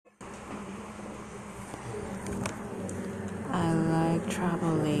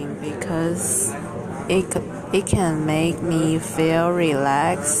traveling because it can make me feel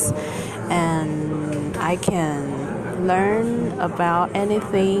relaxed, and I can learn about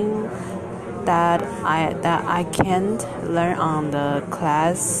anything that I can't learn on the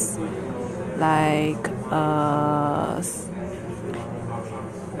class, like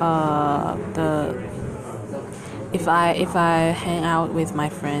the if I hang out with my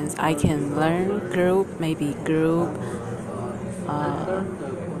friends, I can learn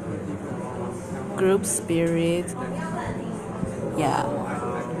group spirit. Yeah,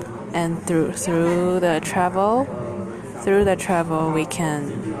 and through the travel we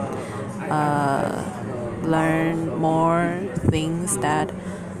can learn more things that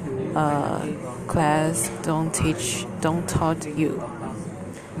class don't taught you.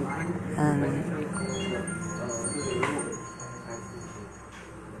 And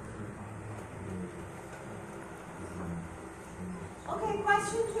Okay,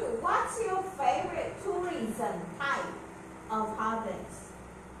 question 2. What's your favorite tourism type of holidays?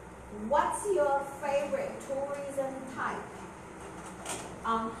 What's your favorite tourism type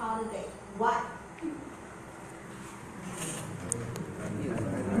on holiday? What?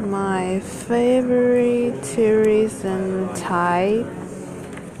 my favorite tourism type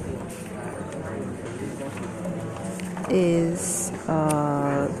is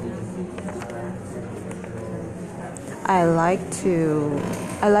I like to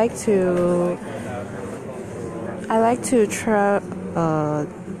try I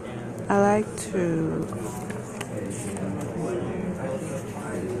like to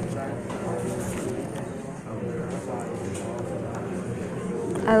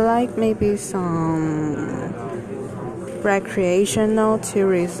I like maybe some recreational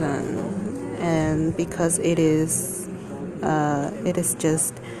tourism, and because it is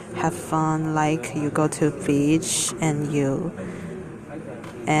just have fun, like you go to beach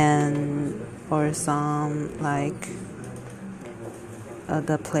or some like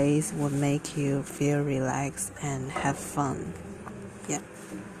the place would make you feel relaxed and have fun. Yeah.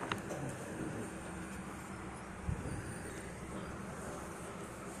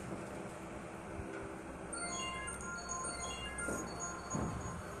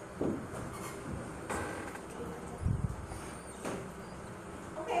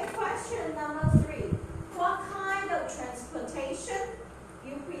 Okay, question number 3. What kind of transportation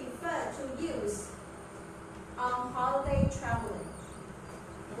you prefer to use on holiday traveling?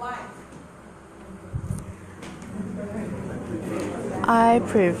 Why? I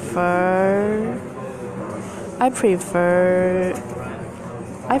prefer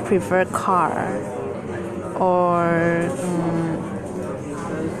car, or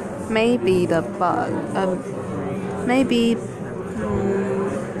maybe the bus. Maybe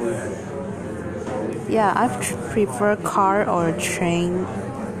yeah, I prefer car or train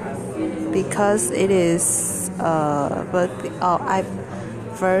because it is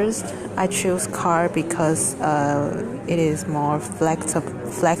I choose car because it is more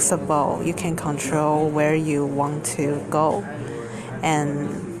flexible. You can control where you want to go.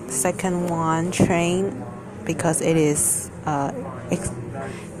 And second one, train, because it is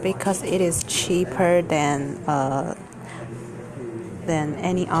cheaper than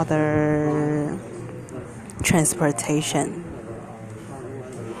any other transportation,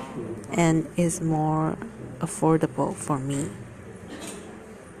 and is more affordable for me.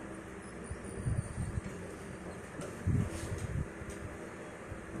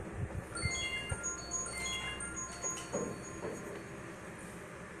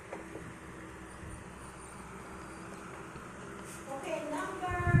 Okay,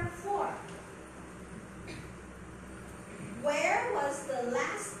 number 4. Where was the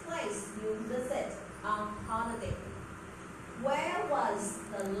last place you visited on holiday? Where was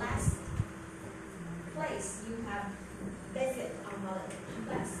the last place you have visited on holiday?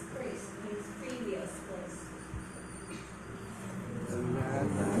 Last place means previous place.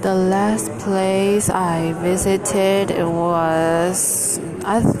 The last place I visited was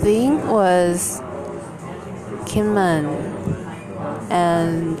Kinmen,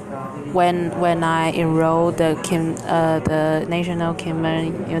 and when I enrolled the National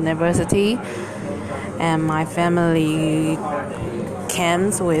Kinmen University, and my family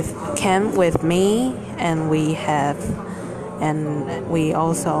came with me, and we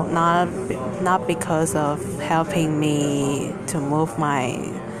also not because of helping me to move my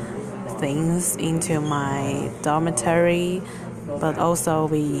things into my dormitory, but also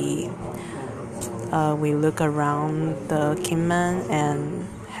we look around the Kinmen and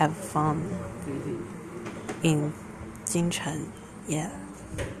have fun in Jincheng. Yeah.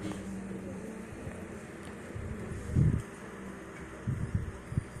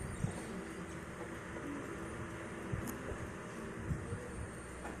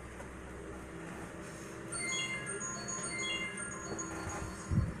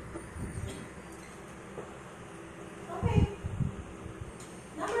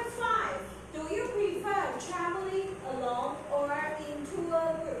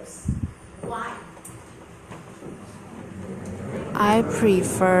 I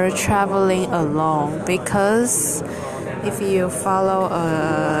prefer traveling alone because if you follow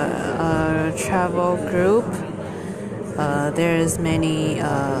a travel group, there's many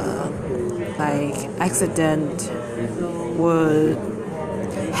like accident would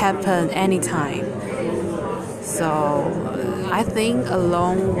happen anytime. So I think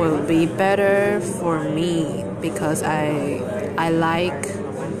alone will be better for me because I like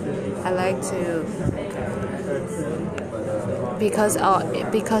to because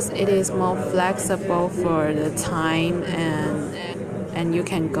it is more flexible for the time and you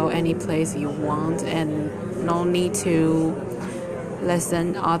can go any place you want and no need to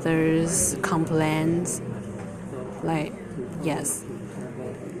listen others complaints like yes.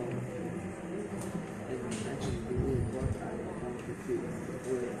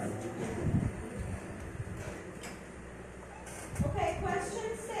 Okay,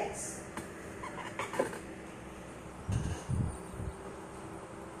 question 6.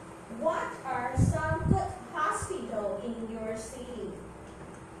 What are some good hospitals in your city?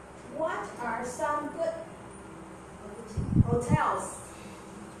 What are some good hotels?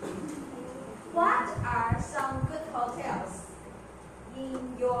 What are some good hotels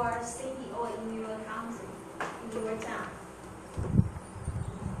in your city or in your country, in your town?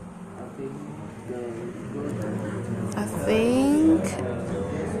 I think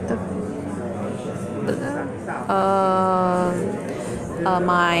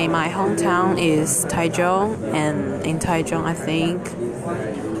my hometown is Taichung, and in Taichung I think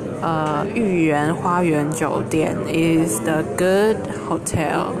玉园花园酒店 is the good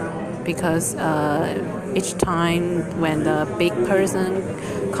hotel because each time when the big person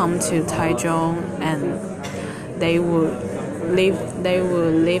come to Taichung and they would live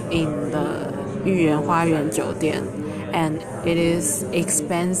in the 玉园花园酒店 and it is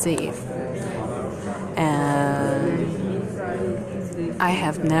expensive and I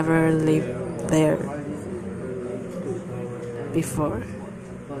have never lived there before.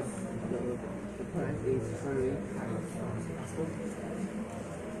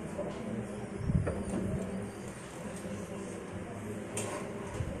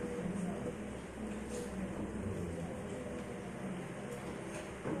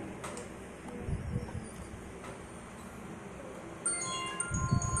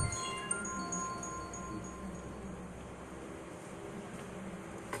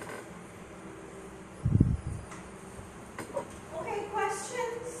 Okay, question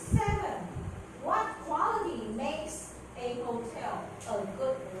 7. What quality makes a hotel a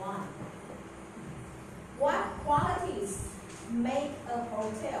good one? What qualities make a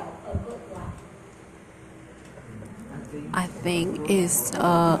hotel a good one? I think is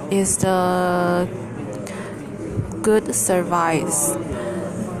the good service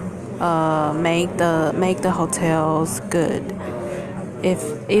make the hotels good.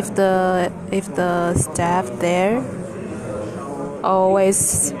 If the staff there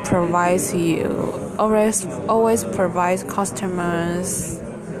always provides customers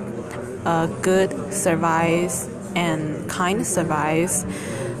a good service and kind service,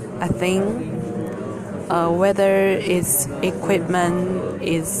 I think whether its equipment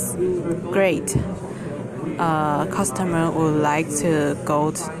is great, customer would like to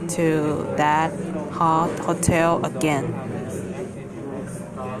go to that hotel again.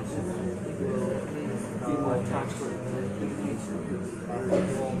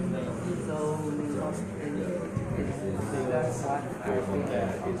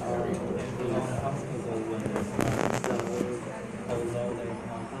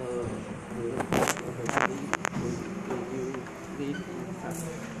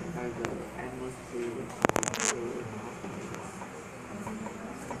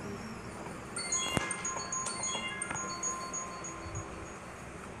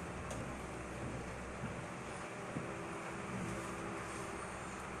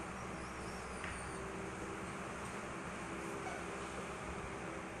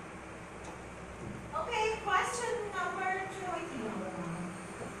 Okay, question number 20.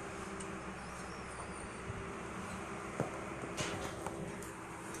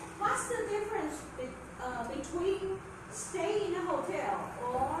 What's the difference between stay in a hotel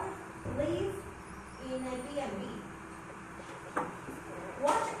or live in a B&B?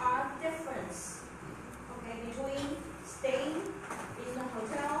 What are the difference between staying in a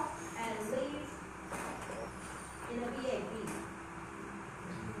hotel and live in a B&B?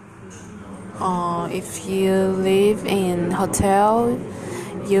 If you live in hotel,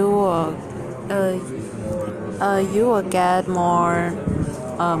 you will get more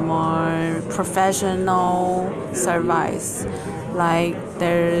professional service. Like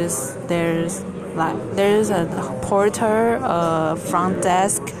there's Like there's a porter, a front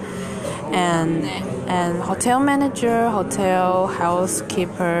desk, and hotel manager, hotel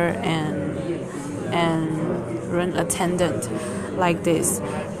housekeeper, and room attendant, like this.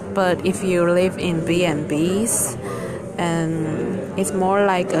 But if you live in B&Bs, and it's more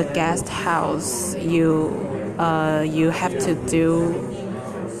like a guest house, you have to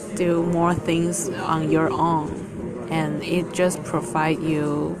do more things on your own, and it just provide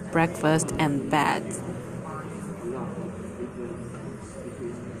you breakfast and bed.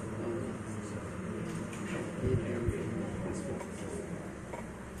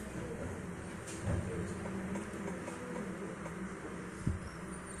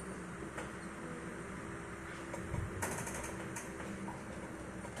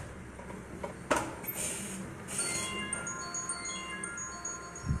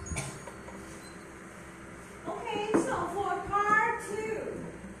 Okay, so for part 2,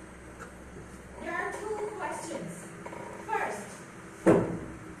 there are 2 questions. First,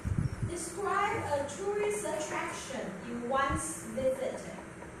 describe a tourist attraction you once visited.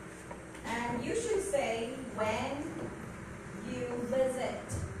 And you should say when you visit,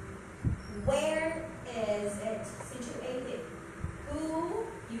 where is it situated, who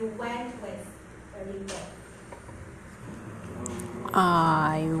you went with the day.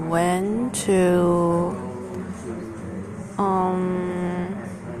 I went to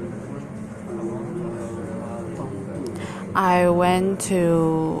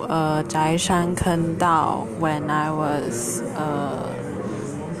Zhaishan Kendao when I was a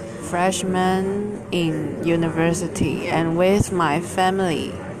freshman in university and with my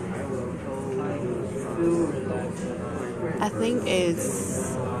family. I think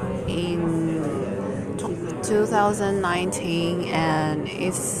it's in 2019 and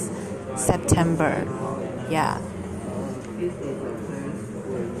it's September. Yeah.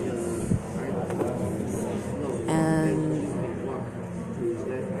 And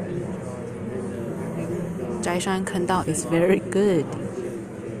Zhaishan Kendao is very good.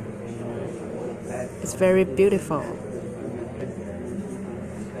 It's very beautiful.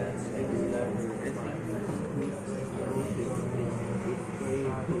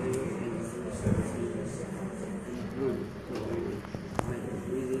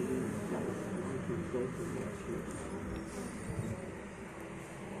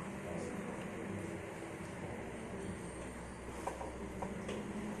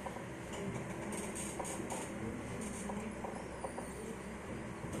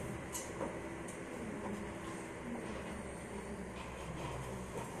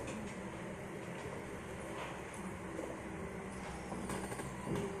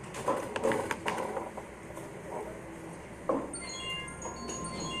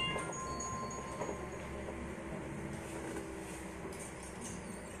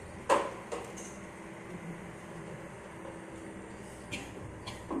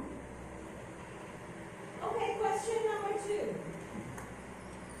 Okay, question number 2.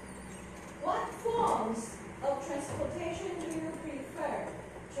 What forms of transportation do you prefer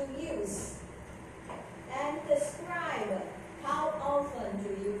to use? And describe how often do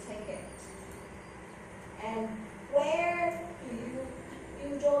you take it? And where do you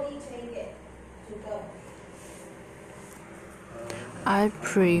usually take it to go? I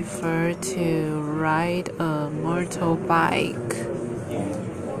prefer to ride a motorbike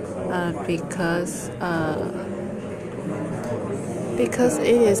because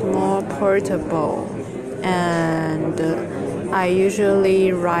it is more portable, and I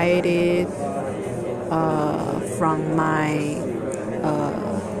usually ride it from my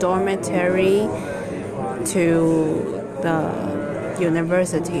dormitory to the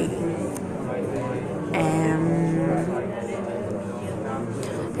university, and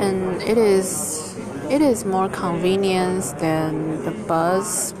it is more convenience than the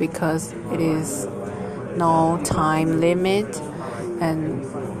bus because it is no time limit, and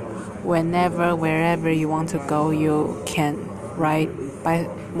wherever you want to go, you can ride by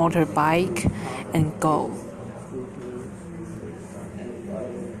motorbike and go.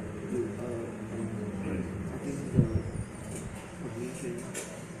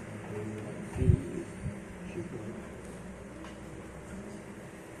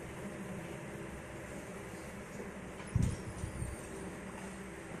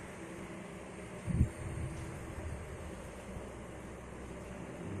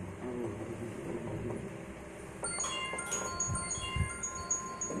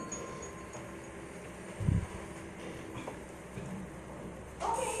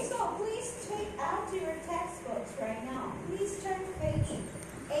 Okay, so please take out your textbooks right now. Please turn to page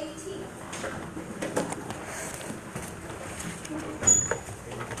 18.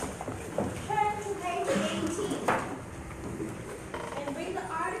 Turn to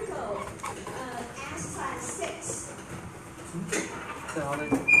Page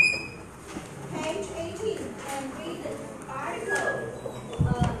 18 and read the article.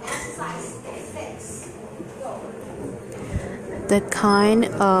 Exercise 6. Go. The kind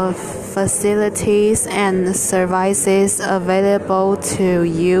of facilities and services available to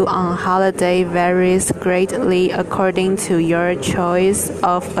you on holiday varies greatly according to your choice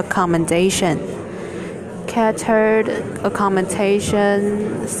of accommodation. Catered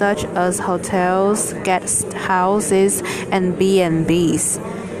accommodation such as hotels, guest houses, and B&Bs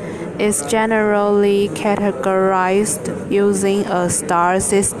is generally categorized using a star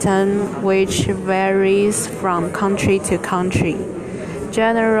system which varies from country to country.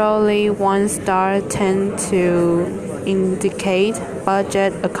 Generally, 1 star tends to indicate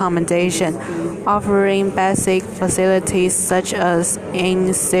budget accommodation, offering basic facilities such as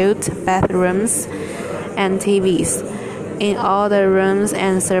in-suite bathrooms and TVs in all the rooms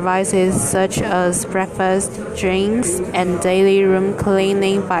and services such as breakfast, drinks, and daily room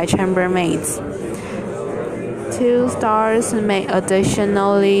cleaning by chambermaids. 2 stars may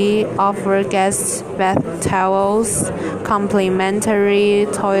additionally offer guest bath towels, complimentary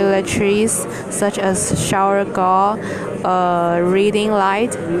toiletries such as shower gel, a reading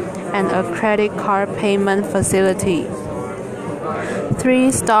light, and a credit card payment facility.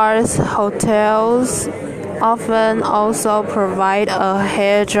 3 stars hotels often also provide a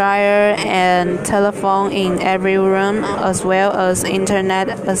hairdryer and telephone in every room, as well as internet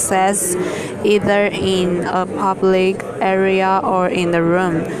access either in a public area or in the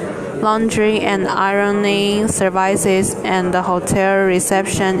room. Laundry and ironing services, and the hotel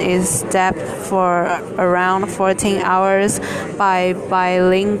reception is staffed for around 14 hours by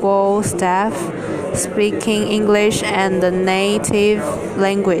bilingual staff speaking English and the native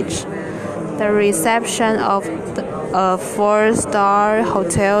language. The reception of a 4-star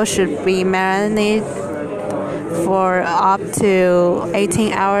hotel should be managed for up to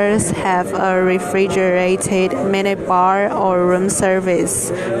 18 hours, have a refrigerated minibar or room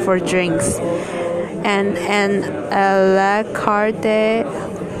service for drinks, and an a la carte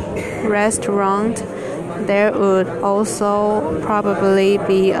restaurant. There would also probably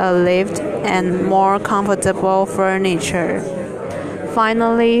be a lift and more comfortable furniture.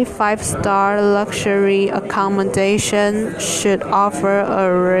 Finally, 5-star luxury accommodation should offer a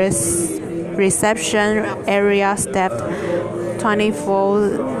reception area staffed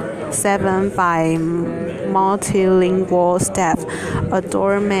 24/7 by multilingual staff, a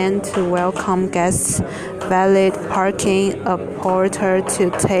doorman to welcome guests, valet parking, a porter to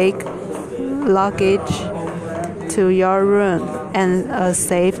take luggage to your room, and a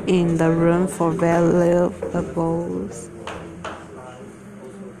safe in the room for valuables.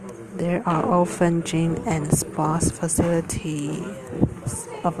 There are often gym and spa facilities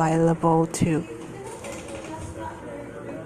available too.